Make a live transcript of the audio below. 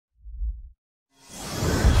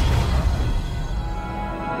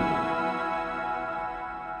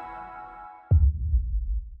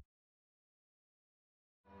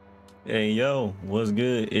Hey yo, what's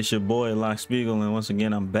good? It's your boy Lock Spiegel, and once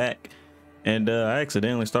again I'm back. And I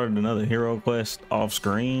accidentally started another hero quest off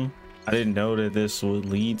screen. I didn't know that this would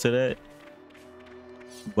lead to that,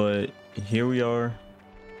 but here we are,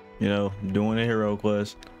 doing a hero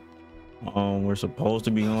quest. We're supposed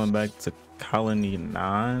to be going back to Colony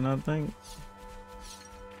 9, I think.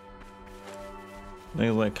 I think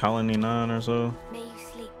it's like Colony 9 or so. May you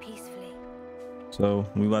sleep peacefully. So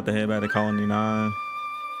we about to head back to Colony 9,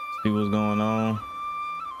 see what's going on,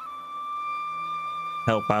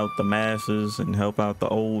 help out the masses and help out the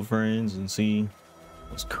old friends and see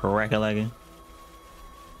what's crack-a-lacking.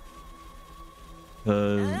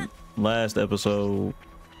 Cause last episode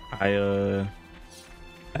I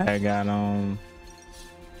got on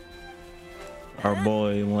our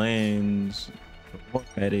boy Land's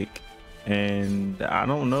medic, and I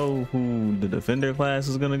don't know who the defender class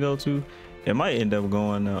is gonna go to. It might end up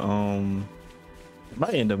going to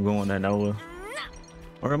Noah,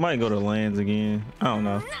 or it might go to Lands again. I don't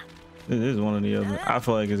know. It is one or the other. I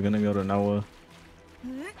feel like it's gonna go to Noah.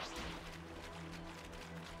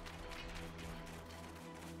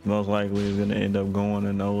 Most likely it's gonna end up going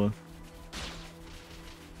to Noah.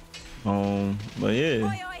 But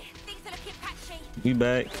yeah, we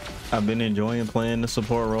back. I've been enjoying playing the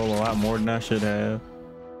support role a lot more than I should have.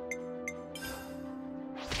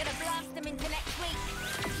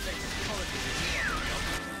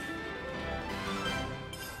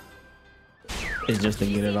 It's just to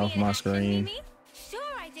get it off my screen. Sure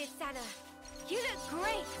I did, Sana. You look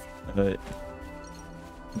great. But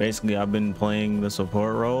basically I've been playing the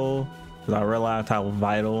support role because I realized how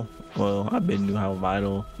vital, well, I been knew how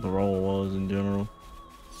vital the role was in general,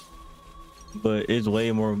 but it's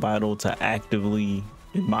way more vital to actively,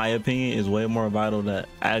 in my opinion, is way more vital to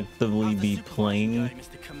actively be playing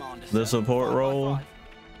the support role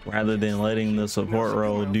rather than letting the support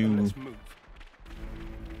role do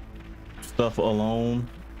stuff alone.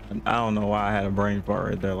 And I don't know why I had a brain fart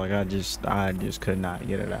right there. Like I just could not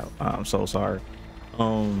get it out. I'm so sorry.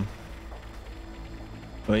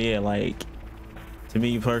 But yeah, like to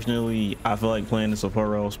me personally, I feel like playing the support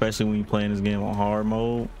role, especially when you playing this game on hard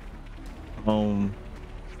mode, I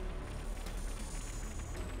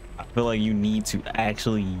feel like you need to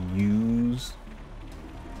actually use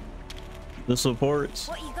the supports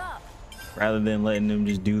rather than letting them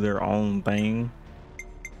just do their own thing.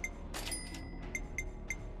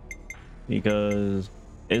 Because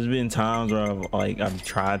it's been times where I've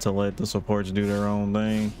tried to let the supports do their own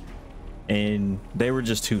thing and they were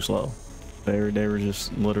just too slow. They were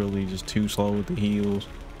just literally just too slow with the heals.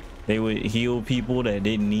 They would heal people that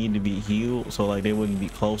didn't need to be healed, so like they wouldn't be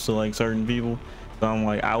close to like certain people. So I'm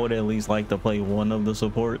like, I would at least like to play one of the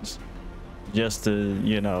supports just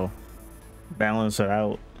to, balance it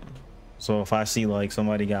out. So if I see like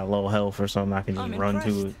somebody got low health or something, I can just run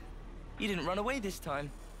to it. You didn't run away this time.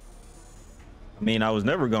 I mean, I was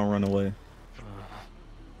never gonna run away.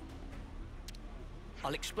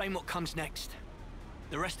 I'll explain what comes next.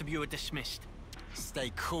 The rest of you are dismissed.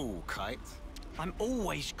 Stay cool, Kite. I'm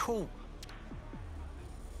always cool.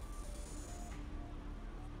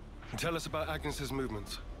 Tell us about Agnes's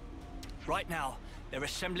movements. Right now, they're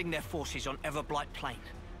assembling their forces on Everblight Plain.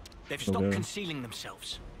 They've stopped concealing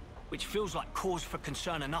themselves, which feels like cause for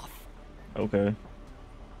concern enough. Okay.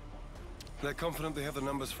 They're confident they have the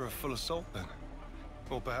numbers for a full assault then?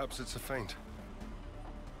 Or perhaps it's a feint.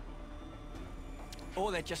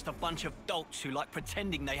 Or they're just a bunch of dolts who like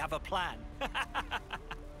pretending they have a plan.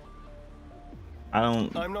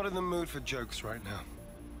 I'm not in the mood for jokes right now.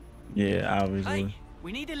 Yeah, obviously. Hey,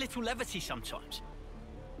 we need a little levity sometimes.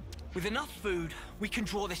 With enough food, we can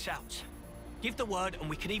draw this out. Give the word and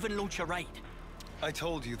we can even launch a raid. I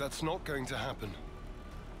told you that's not going to happen.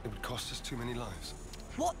 It would cost us too many lives.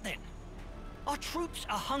 What then? Our troops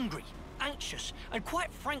are hungry, anxious, and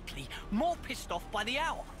quite frankly, more pissed off by the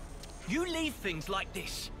hour. You leave things like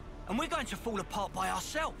this, and we're going to fall apart by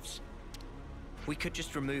ourselves. We could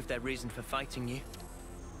just remove their reason for fighting you.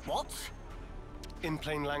 What? In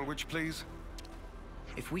plain language, please.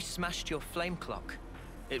 If we smashed your flame clock,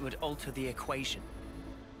 it would alter the equation.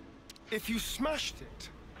 If you smashed it?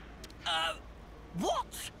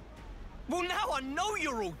 What? Well, now I know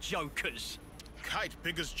you're all jokers. Kite,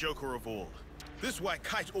 biggest joker of all. This is why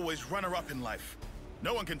Kite always runner-up in life.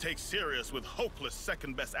 No one can take serious with hopeless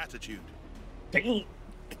second-best attitude. Dang.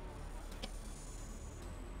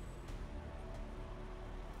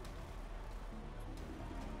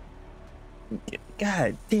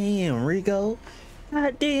 God damn, Rico.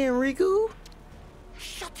 God damn, Riku.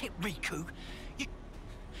 Shut it, Riku.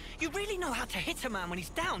 You really know how to hit a man when he's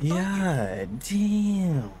down, don't you? God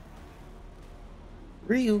damn.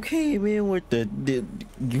 Ryu came in with the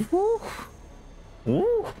woo,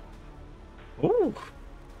 woo, woo.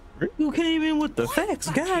 Ryu came in with the facts.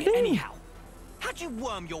 Back here Goddamn. anyhow. How'd you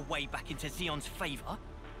worm your way back into Xeon's favor?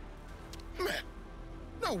 Meh.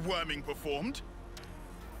 No worming performed.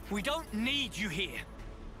 We don't need you here.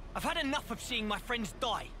 I've had enough of seeing my friends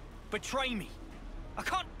die, betray me. I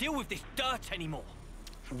can't deal with this dirt anymore.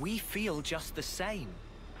 We feel just the same.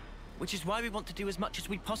 Which is why we want to do as much as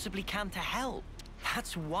we possibly can to help.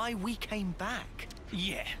 That's why we came back.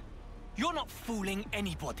 Yeah. You're not fooling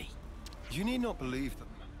anybody. You need not believe them,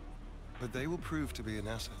 but they will prove to be an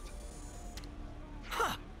asset.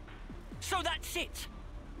 Huh. So that's it.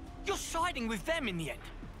 You're siding with them in the end.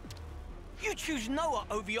 You choose Noah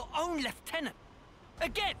over your own lieutenant.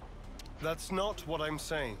 Again. That's not what I'm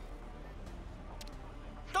saying.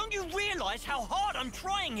 Don't you realize how hard I'm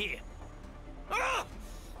trying here? Ugh!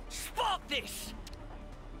 Spark this!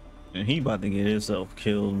 And he about to get himself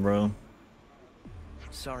killed, bro.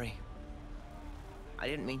 Sorry. I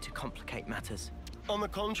didn't mean to complicate matters. On the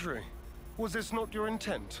contrary, was this not your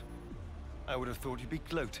intent? I would have thought you'd be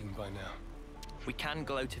gloating by now. We can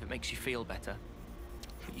gloat if it makes you feel better.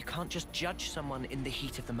 But you can't just judge someone in the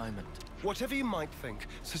heat of the moment. Whatever you might think,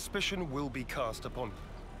 suspicion will be cast upon you.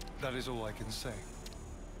 That is all I can say.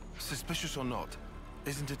 Suspicious or not,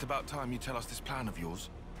 isn't it about time you tell us this plan of yours?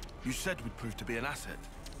 You said we'd prove to be an asset.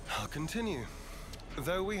 I'll continue.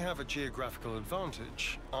 Though we have a geographical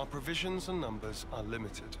advantage, our provisions and numbers are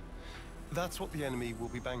limited. That's what the enemy will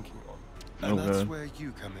be banking on. And that's where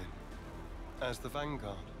you come in, as the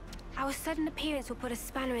vanguard. Our sudden appearance will put a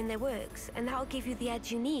spanner in their works, and that'll give you the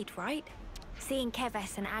edge you need, right? Seeing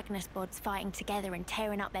Keves and Agnes bods fighting together and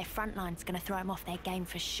tearing up their front line's gonna throw them off their game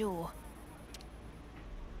for sure.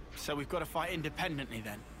 So we've got to fight independently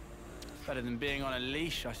then? Better than being on a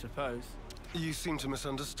leash, I suppose. You seem to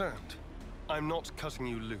misunderstand. I'm not cutting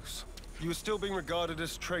you loose. You are still being regarded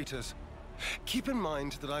as traitors. Keep in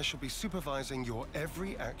mind that I shall be supervising your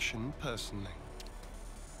every action personally.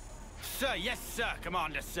 Sir, yes sir,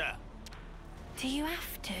 Commander, sir. Do you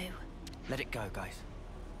have to? Let it go, guys.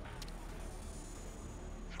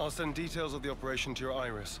 I'll send details of the operation to your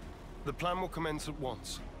iris. The plan will commence at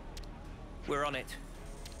once. We're on it.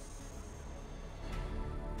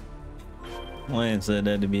 Lance said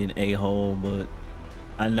that to be an a-hole, but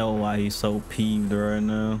I know why he's so peeved right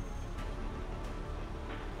now.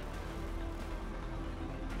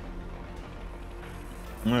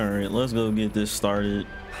 All right, let's go get this started.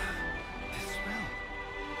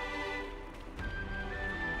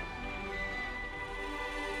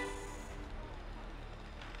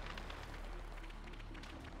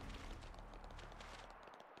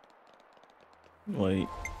 Wait,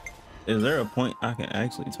 is there a point I can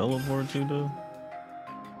actually teleport to though?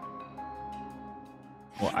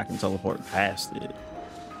 Well, I can teleport past it.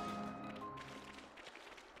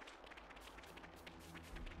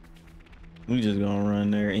 We just gonna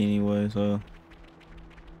run there anyway, so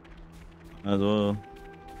might as well.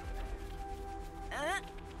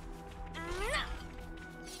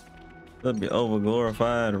 That'd be over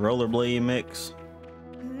glorified rollerblade mix.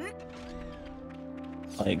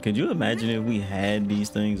 Like, could you imagine if we had these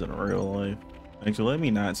things in real life? Actually, let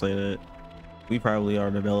me not say that. We probably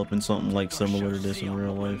are developing something like similar to this in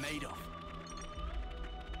real life.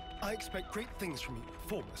 I expect great things from you,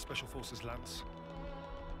 former Special Forces Lance.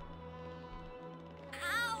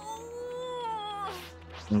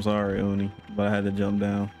 I'm sorry, Uni, but I had to jump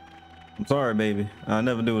down. I'm sorry, baby. I'll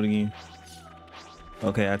never do it again.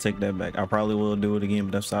 Okay, I take that back. I probably will do it again,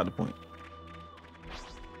 but that's not the point.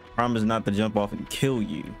 Promise not to jump off and kill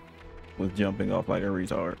you with jumping off like a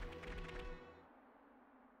retard.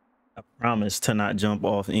 I promise to not jump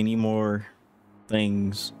off any more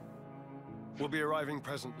things. We'll be arriving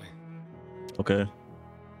presently. Okay.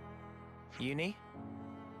 Uni?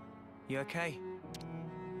 You okay?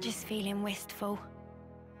 Just feeling wistful.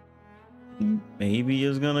 Maybe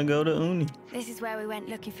it's gonna go to Uni. This is where we went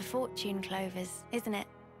looking for fortune clovers, isn't it?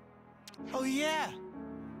 Oh yeah!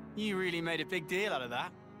 You really made a big deal out of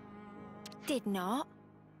that. Did not.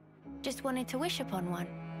 Just wanted to wish upon one.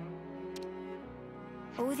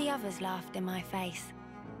 All the others laughed in my face.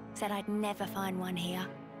 Said I'd never find one here.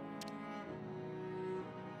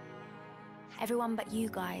 Everyone but you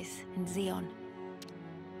guys and Xeon.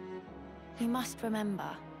 You must remember,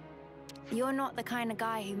 you're not the kind of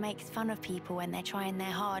guy who makes fun of people when they're trying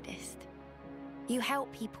their hardest. You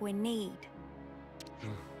help people in need.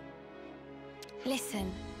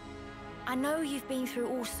 Listen, I know you've been through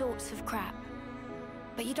all sorts of crap,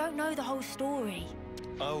 but you don't know the whole story.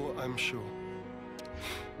 Oh, I'm sure.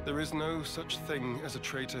 There is no such thing as a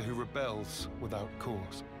traitor who rebels without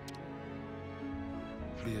cause.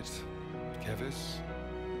 be it Kevis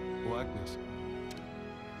or Agnes.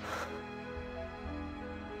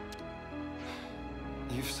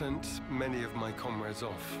 You've sent many of my comrades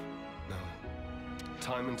off, no.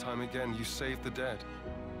 Time and time again, you save the dead,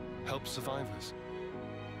 help survivors,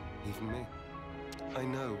 even me. I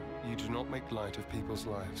know you do not make light of people's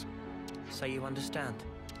lives. So you understand?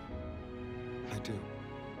 I do.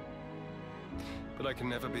 But I can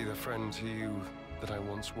never be the friend to you that I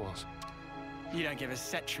once was. You don't give a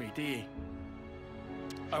set tree, do you?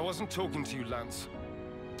 I wasn't talking to you, Lance.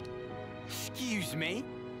 Excuse me?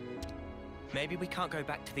 Maybe we can't go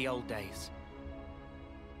back to the old days.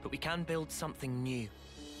 But we can build something new.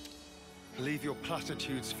 Leave your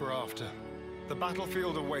platitudes for after. The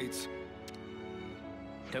battlefield awaits.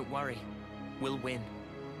 Don't worry. We'll win.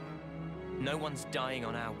 No one's dying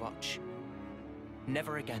on our watch.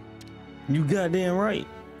 Never again. You goddamn right.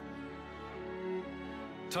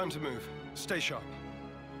 Time to move. Stay sharp.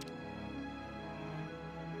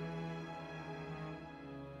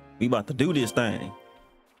 We about to do this thing.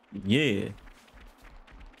 Yeah.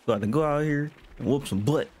 About to go out here and whoop some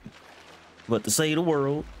butt. About to save the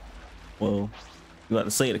world. Well, you about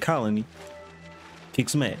to save the colony. Kick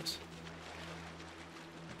some ass.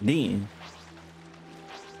 Then.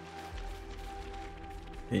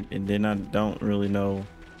 And then I don't really know.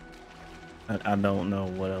 I don't know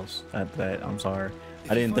what else at that. I'm sorry.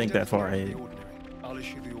 I didn't think that far ahead. I'll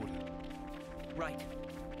issue the order. Right.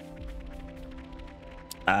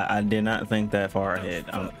 I did not think that far ahead.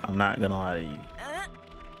 I'm not gonna lie to you.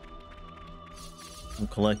 I'm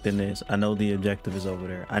collecting this. I know the objective is over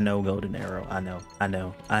there. I know golden arrow. I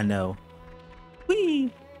know.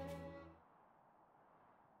 Whee!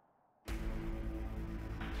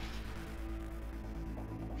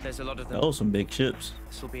 There's a lot of them. Oh, some big ships.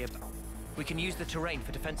 This will be we can use the terrain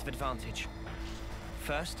for defensive advantage.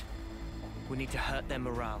 First, we need to hurt their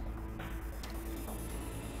morale.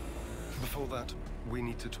 Before that, we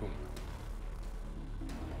need to talk.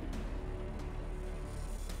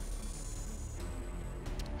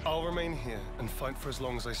 I'll remain here and fight for as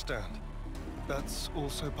long as I stand. That's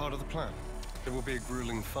also part of the plan. It will be a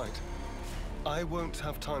grueling fight. I won't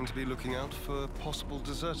have time to be looking out for possible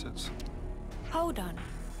deserters. Hold on.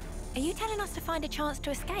 Are you telling us to find a chance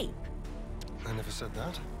to escape? I never said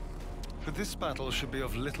that. But this battle should be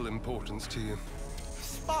of little importance to you.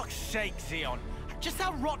 Spark's sake, Xeon. Just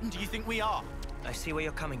how rotten do you think we are? I see where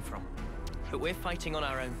you're coming from. But we're fighting on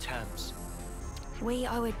our own terms. We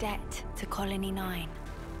owe a debt to Colony 9.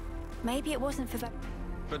 Maybe it wasn't for the...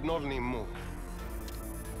 But not anymore.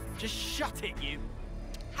 Just shut it, you.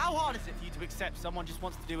 How hard is it for you to accept someone just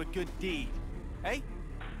wants to do a good deed? Eh?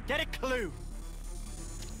 Get a clue.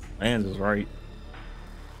 Lance is right.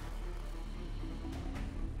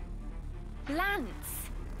 Lance!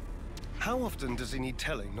 How often does he need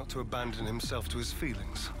telling not to abandon himself to his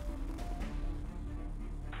feelings?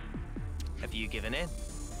 Have you given in?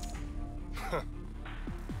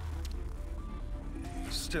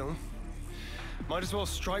 Still, might as well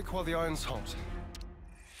strike while the iron's hot.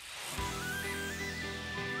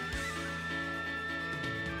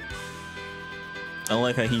 I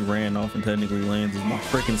like how he ran off and technically lands as my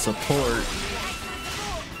freaking support.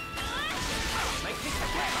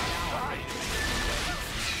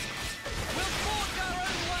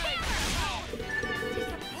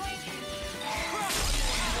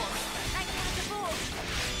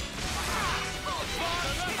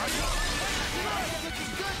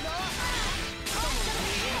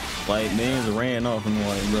 Like, man's ran off and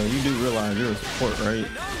like, bro, you do realize you're a support, right?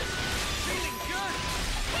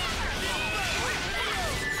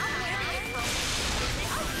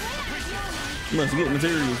 You must get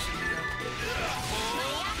materials.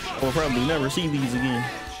 Or probably never see these again.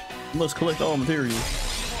 You must collect all materials.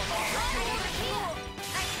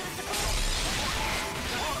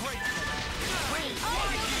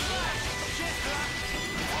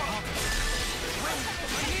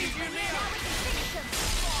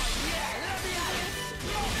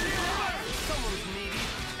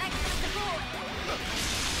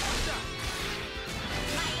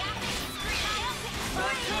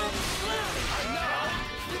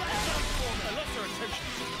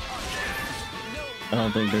 I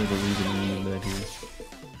don't think there's a reason to use that here.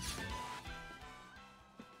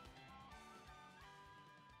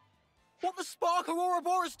 What the Spark or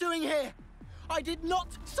Ouroboros doing here? I did not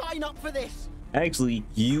sign up for this. Actually,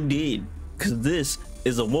 you did, because this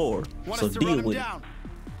is a war, so deal with it.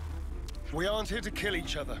 We aren't here to kill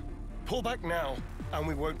each other. Pull back now, and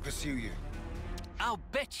we won't pursue you. I'll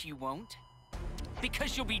bet you won't.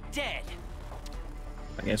 Because you'll be dead.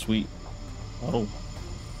 I guess we... Oh.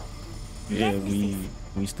 Yeah,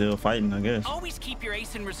 we still fighting, I guess. Always keep your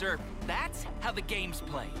ace in reserve. That's how the game's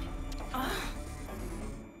played.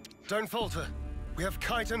 Don't falter. We have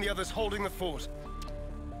Kite and the others holding the fort.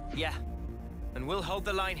 Yeah, and we'll hold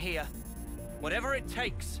the line here. Whatever it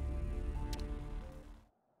takes.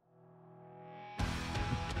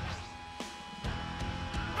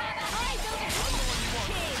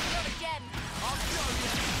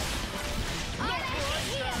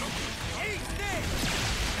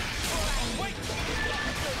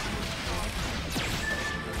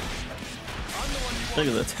 Look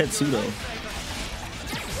at the Tetsudo.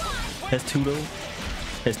 Testudo.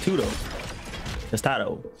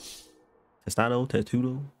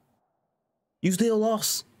 You still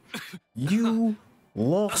lost. You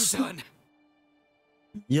lost. I'm done.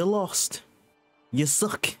 You lost. You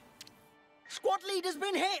suck. Squad leader's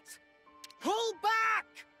been hit. Pull back.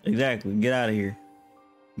 Exactly. Get out of here.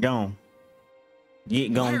 Gone. Why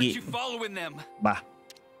aren't Get. you following them? Bye.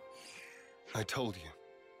 I told you.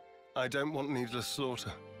 I don't want needless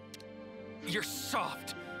slaughter. You're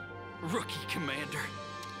soft, rookie commander.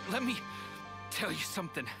 Let me tell you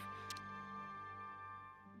something.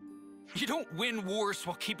 You don't win wars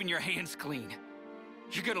while keeping your hands clean.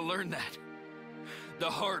 You're gonna learn that. The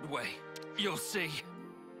hard way. You'll see.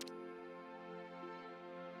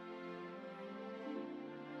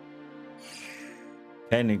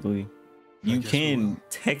 Technically, you can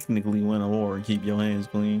technically win a war and keep your hands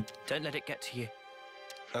clean. Don't let it get to you.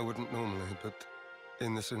 I wouldn't normally, but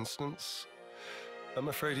in this instance, I'm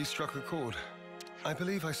afraid he struck a chord. I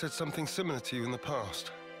believe I said something similar to you in the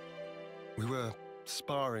past. We were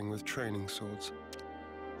sparring with training swords.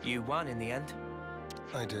 You won in the end.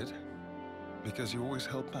 I did, because you always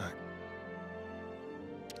held back.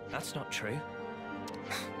 That's not true.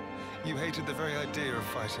 You hated the very idea of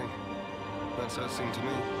fighting. That's how it seemed to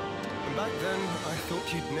me. And back then, I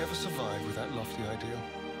thought you'd never survive with that lofty ideal.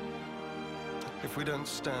 If we don't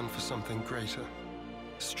stand for something greater,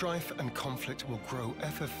 strife and conflict will grow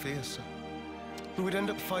ever fiercer. We would end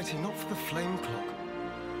up fighting not for the flame clock,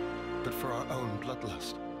 but for our own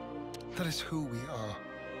bloodlust. That is who we are.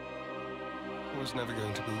 It was never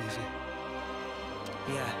going to be easy.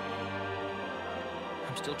 Yeah.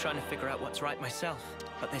 I'm still trying to figure out what's right myself,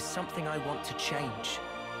 but there's something I want to change.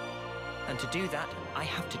 And to do that, I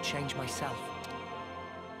have to change myself.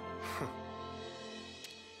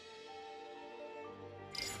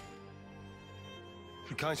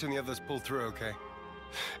 Kite and the others pulled through okay.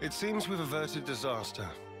 It seems we've averted disaster.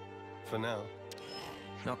 For now.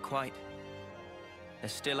 Not quite.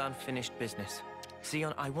 There's still unfinished business.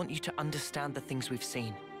 Xeon, I want you to understand the things we've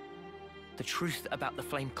seen. The truth about the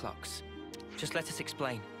flame clocks. Just let us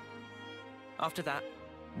explain. After that,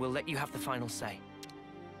 we'll let you have the final say.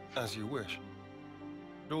 As you wish.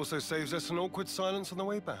 It also saves us an awkward silence on the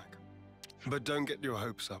way back. But don't get your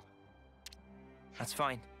hopes up. That's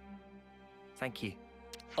fine. Thank you.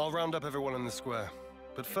 I'll round up everyone in the square.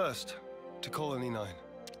 But first, to Colony 9.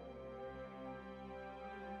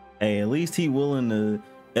 Hey, at least he's willing to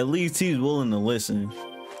listen.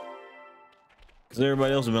 Cause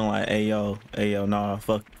everybody else has been like, hey yo, nah,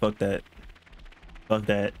 fuck that. Fuck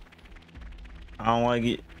that. I don't like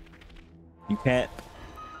it. You can't.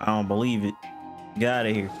 I don't believe it. Get out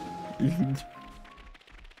of here.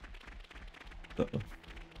 So,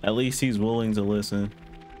 at least he's willing to listen.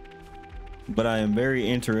 But I am very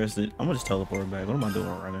interested. I'm gonna just teleport back. What am I doing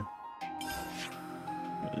right now?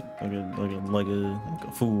 Like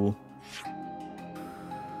a fool.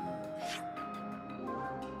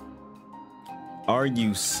 Are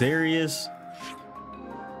you serious?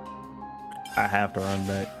 I have to run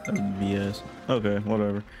back. That'd be BS. Okay,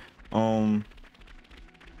 whatever.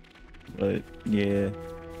 But yeah.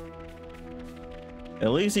 At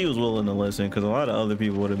least he was willing to listen, because a lot of other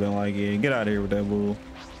people would have been like, yeah, get out of here with that bull.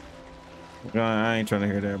 I ain't trying to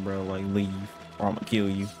hear that, bro. Like, leave or I'm gonna kill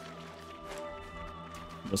you.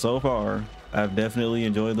 But so far, I've definitely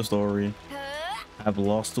enjoyed the story. I've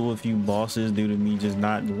lost to a few bosses due to me just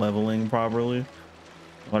not leveling properly.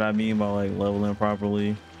 What I mean by like leveling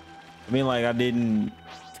properly, I mean like I didn't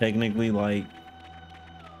technically like,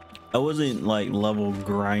 I wasn't like level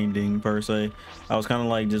grinding per se. I was kind of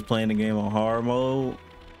like just playing the game on hard mode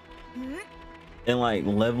and like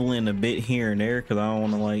leveling a bit here and there because I don't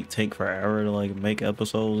want to like take forever to like make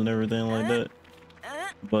episodes and everything like that.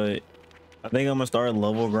 But I think I'm gonna start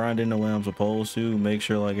level grinding the way I'm supposed to, make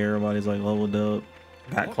sure like everybody's like leveled up,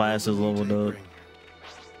 got classes leveled up,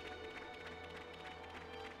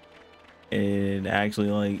 and actually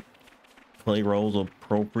like play roles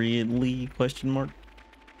appropriately, question mark.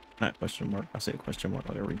 Not question mark. I said question mark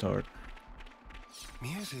like a retard.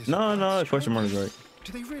 No, question mark is right.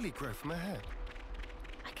 Do they really grow from a head?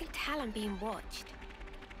 I can tell I'm being watched.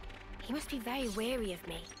 He must be very wary of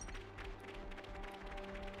me.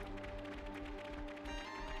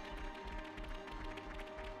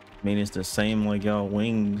 I mean, it's the same like y'all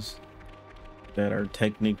wings that are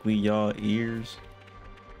technically y'all ears.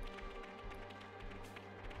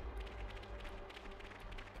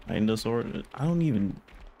 Kinda, sort of. I don't even...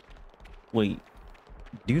 Wait.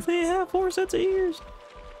 Do they have 4 sets of ears?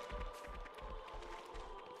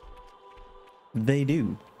 They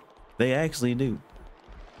do. They actually do.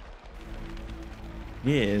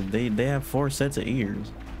 Yeah, they have 4 sets of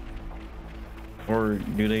ears. Or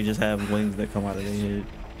do they just have wings that come out of their head?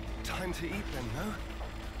 Time to eat then, no?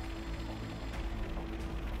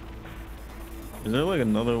 Is there like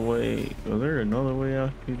another way? Is there another way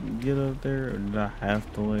I could get up there, or did I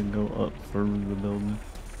have to like go up through the building?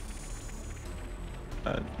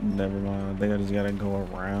 Never mind. I think I just gotta go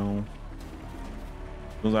around.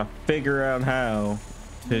 Because I figure out how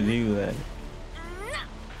to do that.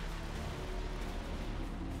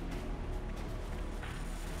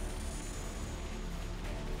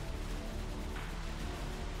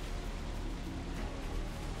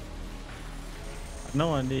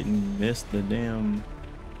 No, I didn't miss the damn.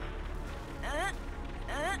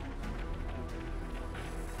 Am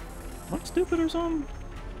I stupid or something?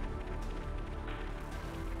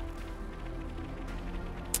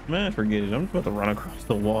 Man, forget it. I'm just about to run across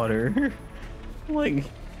the water. Like,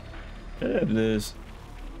 this.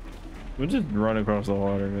 We'll just run across the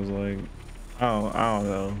water because, like, I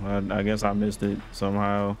don't know. I guess I missed it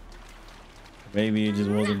somehow. Maybe it just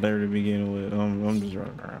wasn't there to begin with. I'm just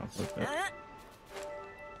running around. Like that.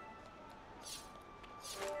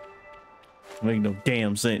 Make no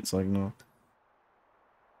damn sense. Like, no.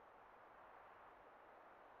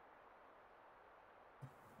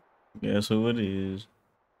 Guess who it is?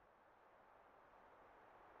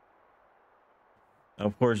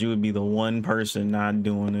 Of course, you would be the one person not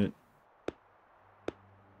doing it.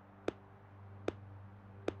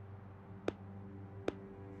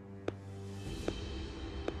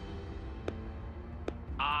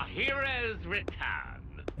 Our heroes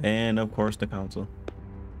return. And of course, the council.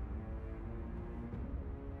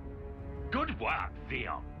 Good work,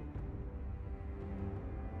 Xeon.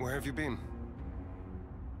 Where have you been?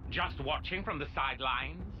 Just watching from the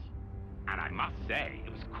sidelines. And I must say,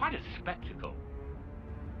 it was quite a spectacle.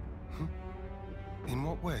 In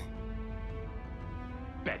what way?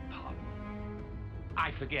 Beg pardon.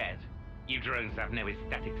 I forget. You drones have no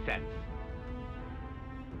aesthetic sense.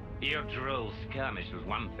 Your droll skirmish was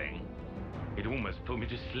one thing. It almost put me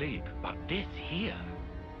to sleep. But this here...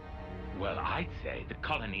 Well, I'd say the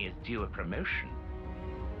colony is due a promotion.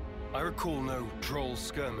 I recall no droll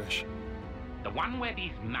skirmish. The one where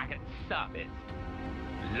these maggots surfaced.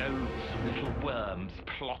 Loads of little worms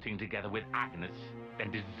plotting together with Agnes,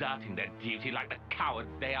 then deserting their duty like the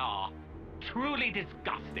cowards they are. Truly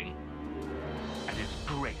disgusting. A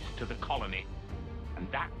disgrace to the colony. And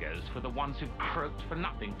that goes for the ones who croaked for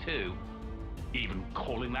nothing, too. Even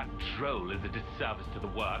calling that droll is a disservice to the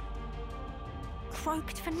work.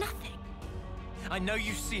 Croaked for nothing? I know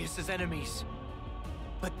you see us as enemies,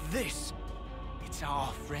 but this, it's our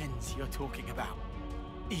friends you're talking about.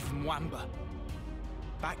 Even Wamba.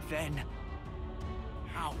 Back then,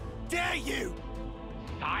 how dare you?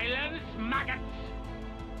 Silence, maggots!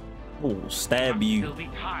 Oh, stab you. You'll be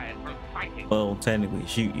tired from fighting. Well, technically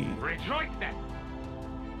shoot you. Rejoice then.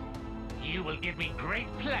 You will give me great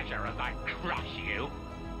pleasure as I crush you.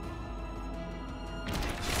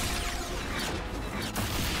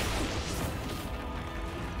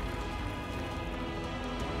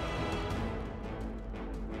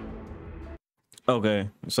 Okay,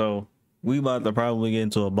 so we about to probably get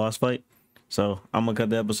into a boss fight. So I'm gonna cut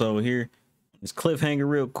the episode here. It's cliffhanger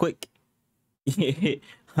real quick.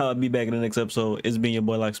 I'll be back in the next episode. It's been your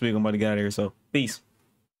boy Like Speak. I'm about to get out of here. So peace.